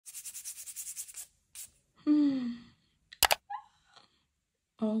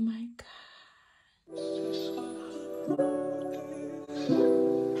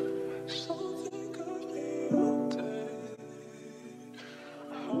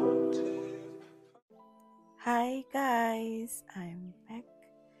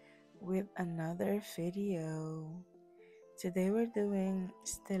another video. Today we're doing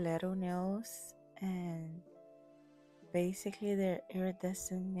stiletto nails, and basically they're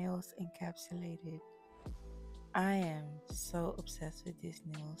iridescent nails encapsulated. I am so obsessed with these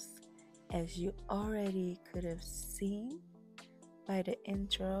nails, as you already could have seen by the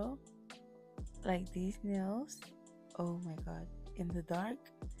intro. Like, these nails, oh my god, in the dark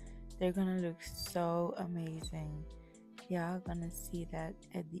they're gonna look so amazing. Y'all gonna see that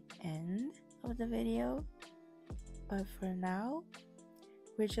at the end of the video, but for now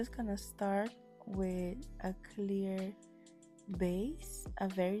we're just gonna start with a clear base, a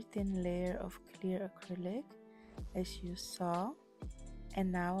very thin layer of clear acrylic, as you saw.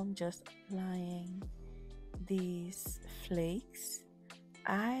 And now I'm just applying these flakes.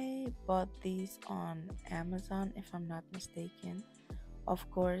 I bought these on Amazon, if I'm not mistaken. Of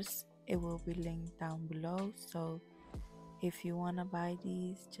course, it will be linked down below, so if you want to buy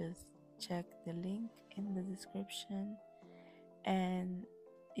these, just check the link in the description and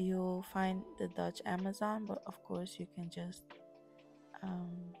you'll find the Dutch Amazon. But of course, you can just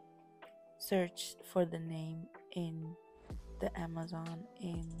search for the name in the Amazon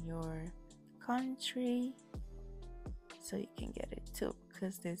in your country, so you can get it too,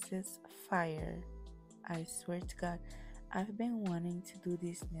 because this is fire. I swear to God, I've been wanting to do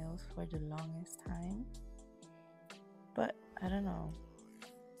these nails for the longest time, but I don't know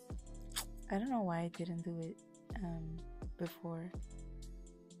why I didn't do it before.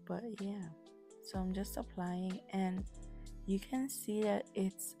 But yeah, so I'm just applying, and you can see that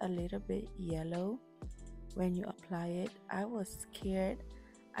it's a little bit yellow when you apply it. I was scared.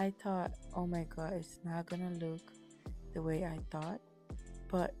 I thought, oh my god, it's not gonna look the way I thought.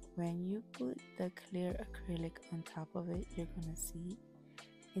 But when you put the clear acrylic on top of it, you're gonna see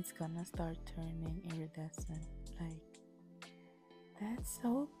it's gonna start turning iridescent. Like, that's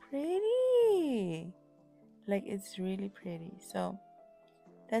so pretty. Like, it's really pretty. So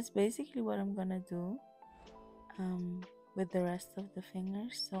that's basically what I'm gonna do with the rest of the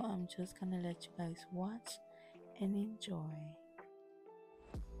fingers. So I'm just gonna let you guys watch and enjoy.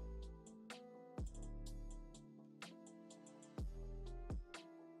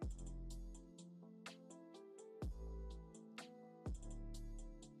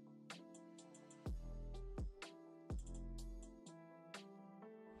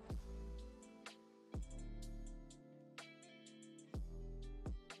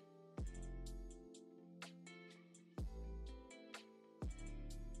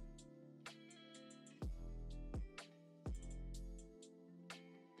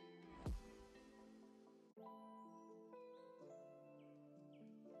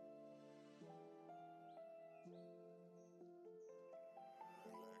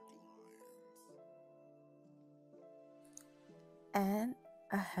 And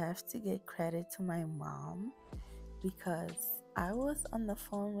I have to give credit to my mom, because I was on the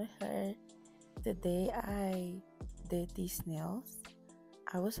phone with her the day I did these nails.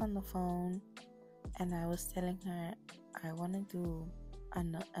 I was on the phone and I was telling her I want to do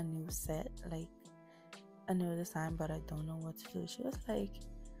a new set, like a new design, but I don't know what to do. She was like,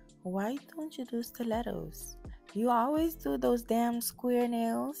 why don't you do stilettos? You always do those damn square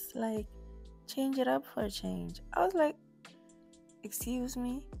nails. Like, change it up for a change. I was like, excuse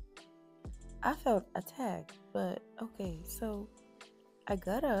me? I felt attacked, but okay. So I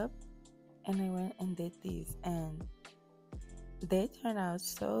got up and I went and did these, and they turned out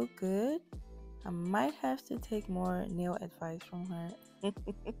so good. I might have to take more nail advice from her.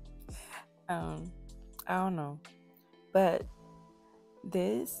 I don't know, but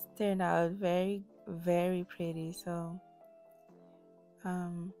this turned out very, very pretty. So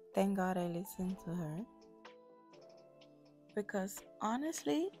thank God I listened to her, because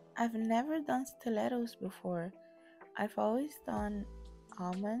honestly, I've never done stilettos before. I've always done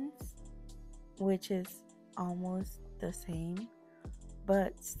almonds, which is almost the same,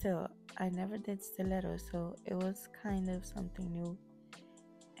 but still, I never did stiletto, so it was kind of something new,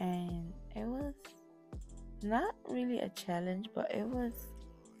 and it was not really a challenge, but it was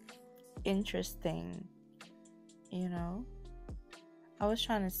interesting, you know. I was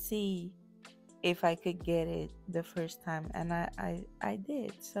trying to see if I could get it the first time, and I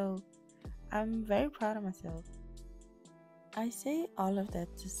did, so I'm very proud of myself. I say all of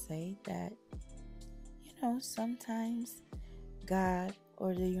that to say that, sometimes God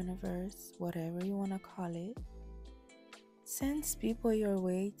or the universe, whatever you want to call it, sends people your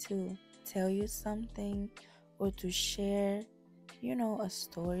way to tell you something, or to share, a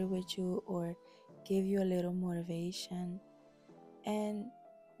story with you, or give you a little motivation. And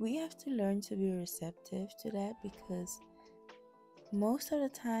we have to learn to be receptive to that, because most of the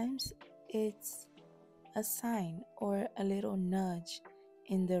times it's a sign or a little nudge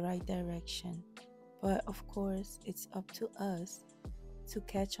in the right direction. But of course, it's up to us to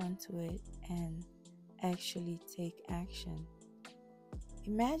catch on to it and actually take action.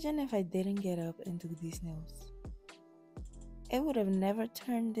 Imagine if I didn't get up and do these nails. It would have never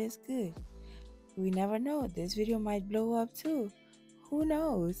turned this good. We never know. This video might blow up too. Who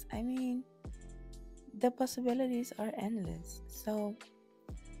knows? I mean, the possibilities are endless. So,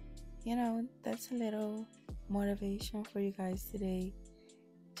 that's a little motivation for you guys today.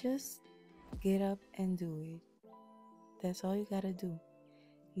 Just get up and do it. That's all you gotta do.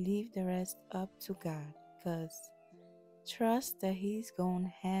 Leave the rest up to God, because trust that He's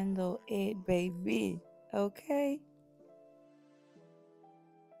gonna handle it, baby. Okay?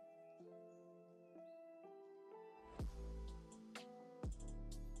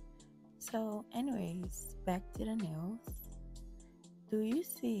 So, anyways, back to the nails. Do you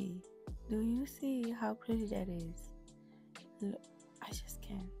see how pretty that is? Look, I just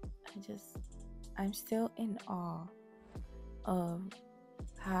can't. I'm still in awe of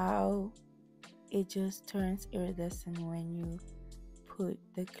how it just turns iridescent when you put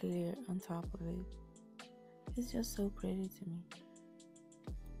the clear on top of it. It's just so pretty to me.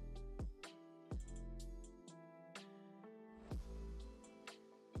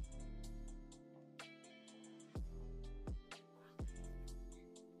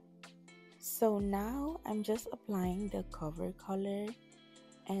 So now I'm just applying the cover color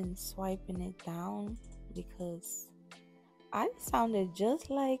and swiping it down, because I sounded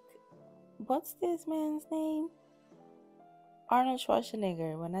just like, what's this man's name? Arnold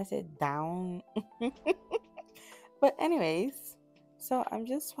Schwarzenegger when I said down. But anyways, so I'm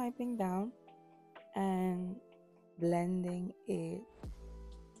just swiping down and blending it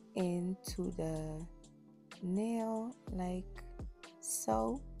into the nail like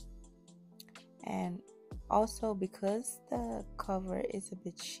so. And also, because the cover is a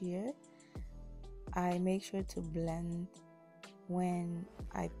bit sheer, I make sure to blend when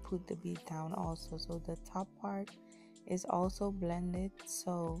I put the bead down also, so the top part is also blended,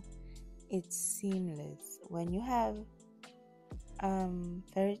 so it's seamless. When you have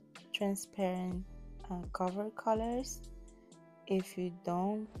very transparent cover colors, if you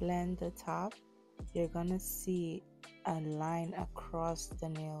don't blend the top, you're gonna see a line across the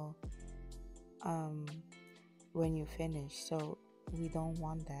nail when you finish. So we don't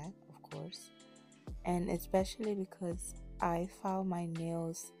want that, of course, and especially because I file my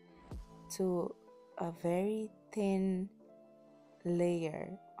nails to a very thin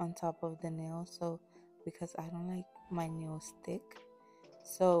layer on top of the nail, so because I don't like my nails thick.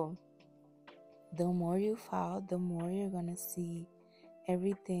 So the more you file, the more you're gonna see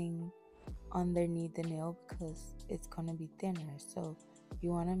everything underneath the nail, because it's gonna be thinner. So you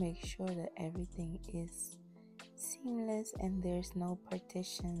want to make sure that everything is seamless and there's no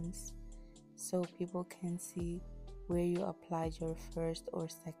partitions, so people can see where you applied your first or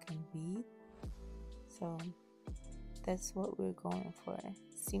second bead. So that's what we're going for,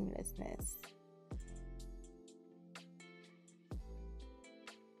 seamlessness.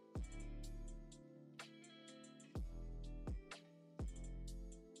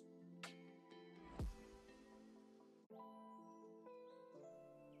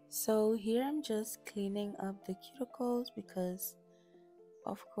 So here I'm just cleaning up the cuticles, because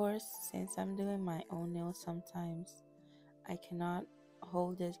of course, since I'm doing my own nails, sometimes I cannot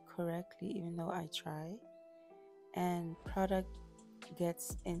hold it correctly even though I try, and product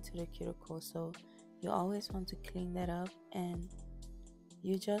gets into the cuticle, so you always want to clean that up. And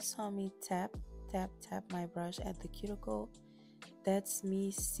you just saw me tap my brush at the cuticle. That's me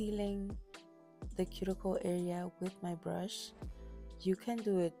sealing the cuticle area with my brush. You can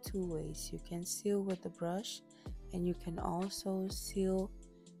do it two ways. You can seal with the brush, and you can also seal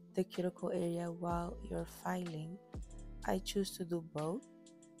the cuticle area while you're filing. I choose to do both,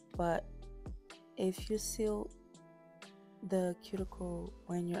 but if you seal the cuticle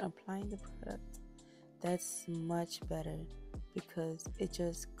when you're applying the product, that's much better, because it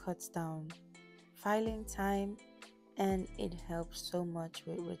just cuts down filing time and it helps so much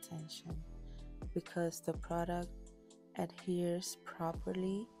with retention, because the product adheres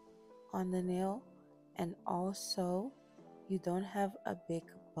properly on the nail, and also you don't have a big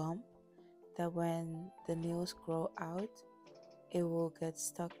bump that when the nails grow out it will get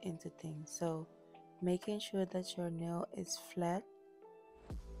stuck into things. So making sure that your nail is flat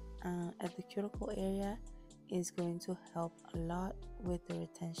at the cuticle area is going to help a lot with the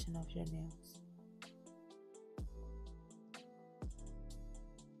retention of your nails.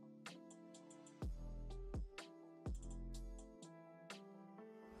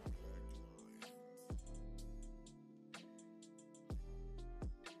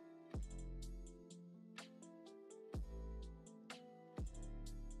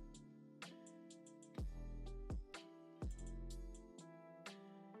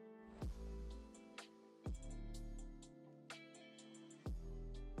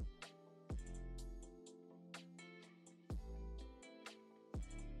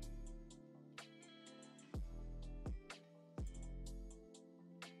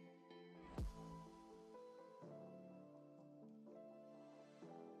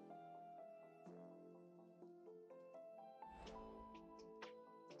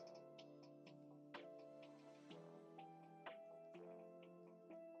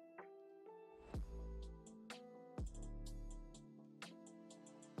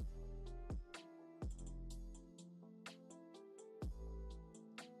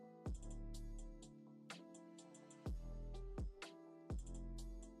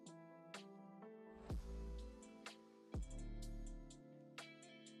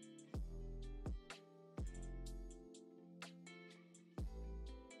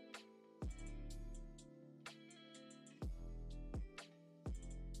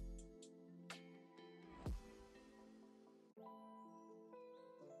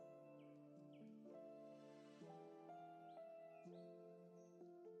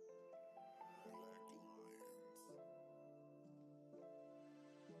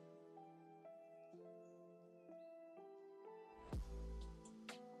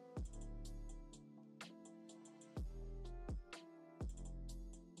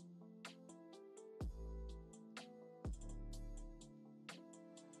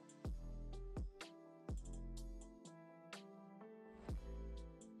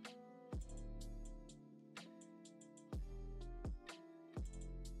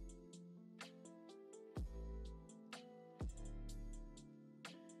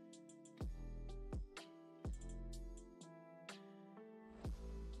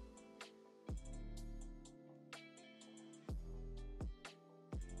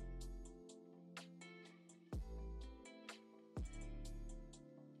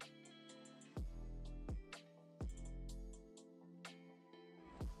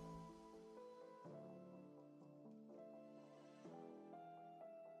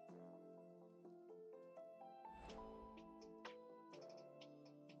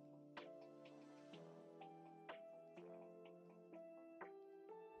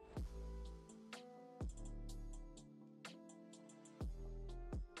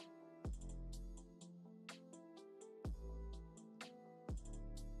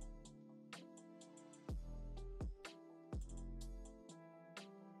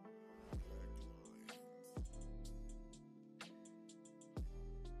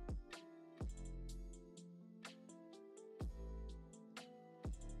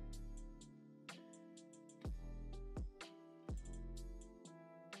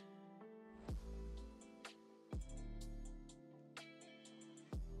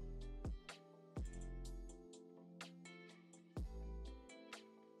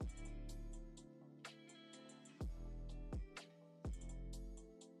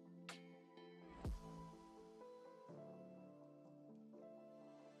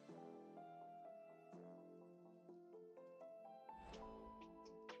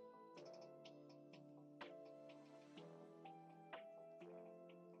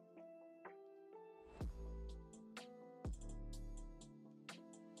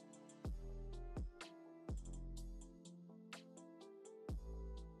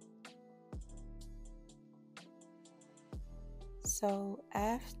 So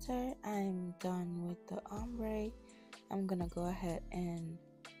after I'm done with the ombre, I'm gonna go ahead and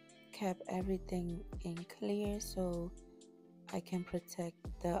cap everything in clear so I can protect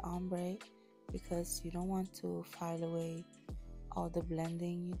the ombre, because you don't want to file away all the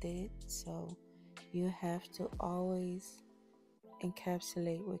blending you did. So you have to always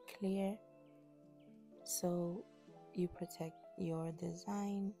encapsulate with clear so you protect your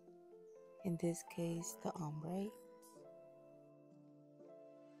design, in this case the ombre.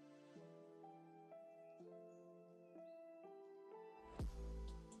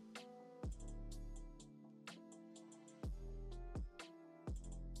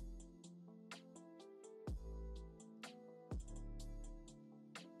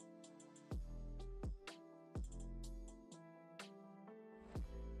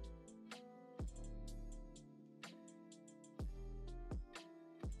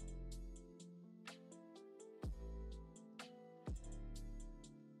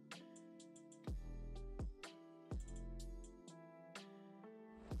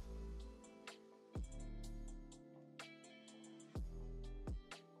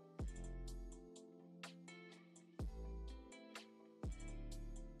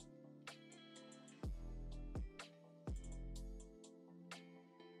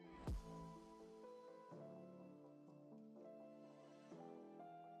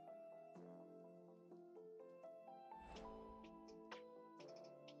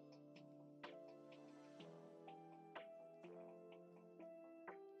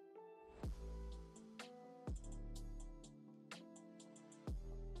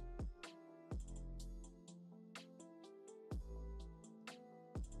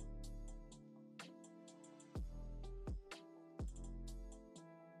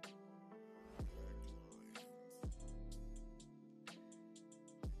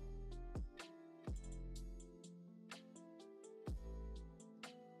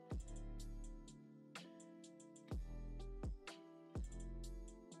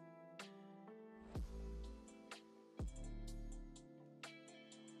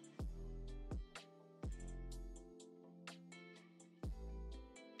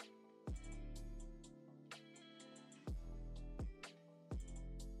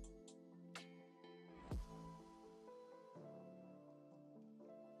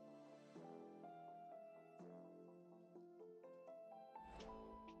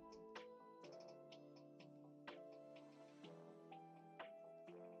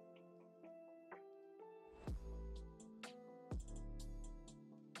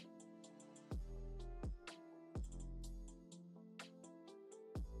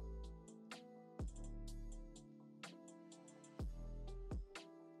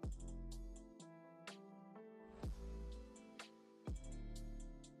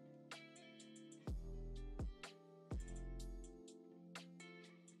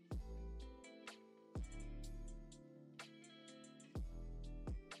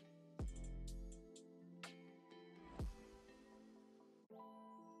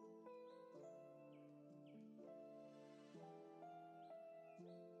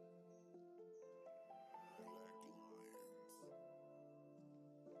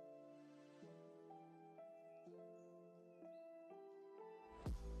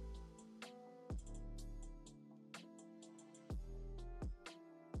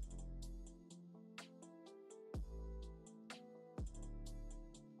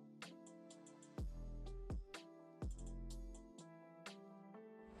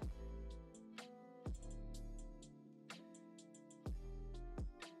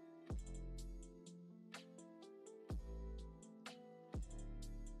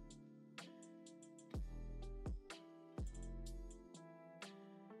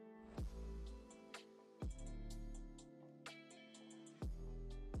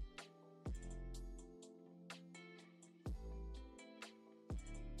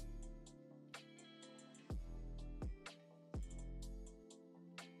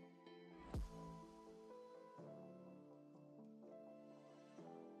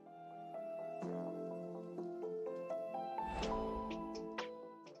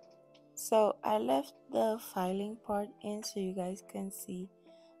 So I left the filing part in so you guys can see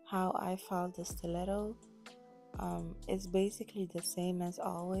how I filed the stiletto. It's basically the same as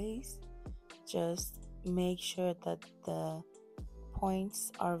always, just make sure that the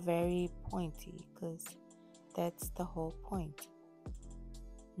points are very pointy, because that's the whole point,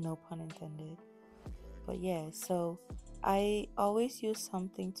 no pun intended. But yeah, so I always use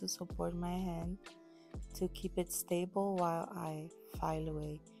something to support my hand to keep it stable while I file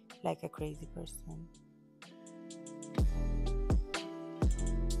away like a crazy person.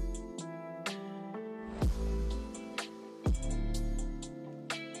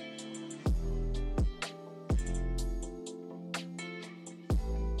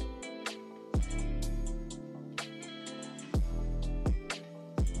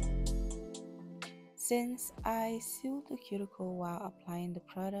 Since I seal the cuticle while applying the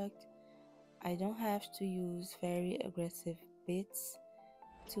product, I don't have to use very aggressive bits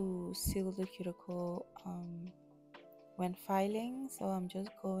to seal the cuticle when filing, so I'm just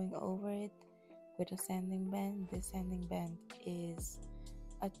going over it with a sanding band. This sanding band is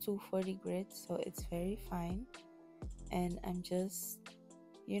a 240 grit, so it's very fine, and I'm just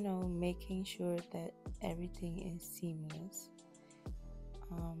making sure that everything is seamless.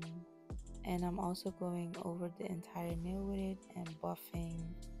 And I'm also going over the entire nail with it and buffing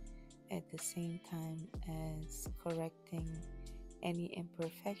at the same time as correcting any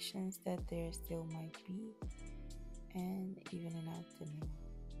imperfections that there still might be and evening out the nail.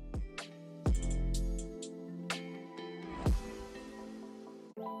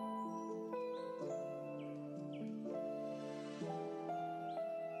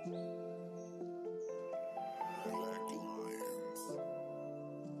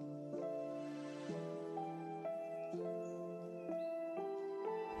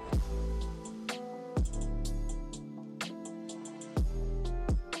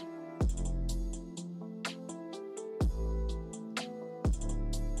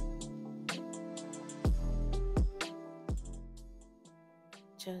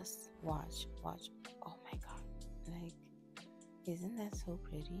 Just watch. Oh my god, like, isn't that so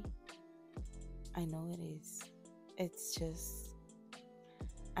pretty? I know it is. It's just,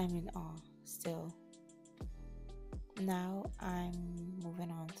 I'm in awe still. Now I'm moving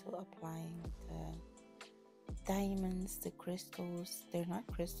on to applying the diamonds, the crystals. They're not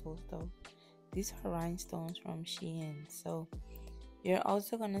crystals though. These are rhinestones from Shein. So you're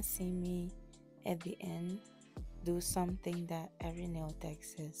also gonna see me at the end do something that every nail tech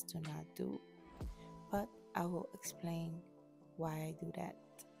says to not do, but I will explain why I do that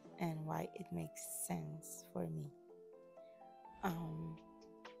and why it makes sense for me.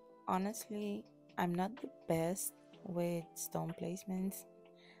 Honestly, I'm not the best with stone placements.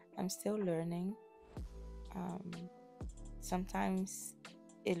 I'm still learning. Sometimes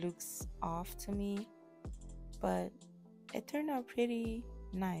it looks off to me, but it turned out pretty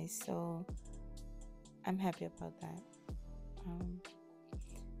nice, so I'm happy about that.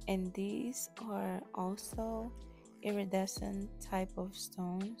 And these are also iridescent type of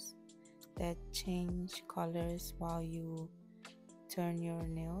stones that change colors while you turn your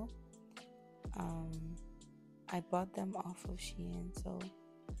nail. I bought them off of Shein, so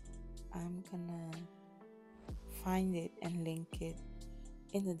I'm gonna find it and link it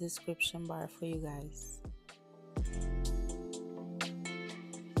in the description bar for you guys.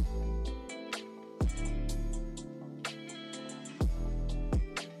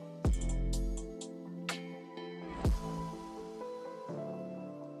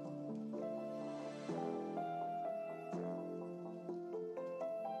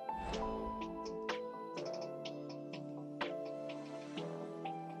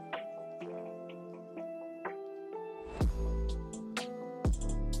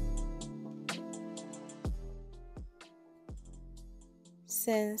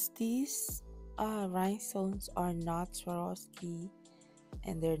 Since these rhinestones are not Swarovski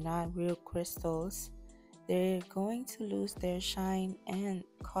and they're not real crystals, they're going to lose their shine and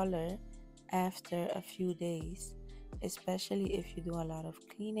color after a few days, especially if you do a lot of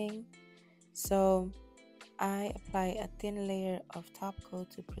cleaning. So I apply a thin layer of top coat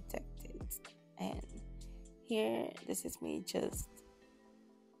to protect it. And here, this is me just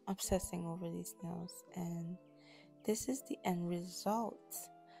obsessing over these nails, and this is the end result.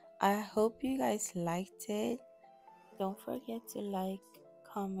 I hope you guys liked it. Don't forget to like,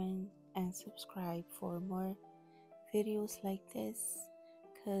 comment, and subscribe for more videos like this,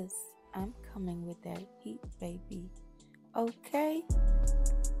 because I'm coming with that heat, baby. Okay?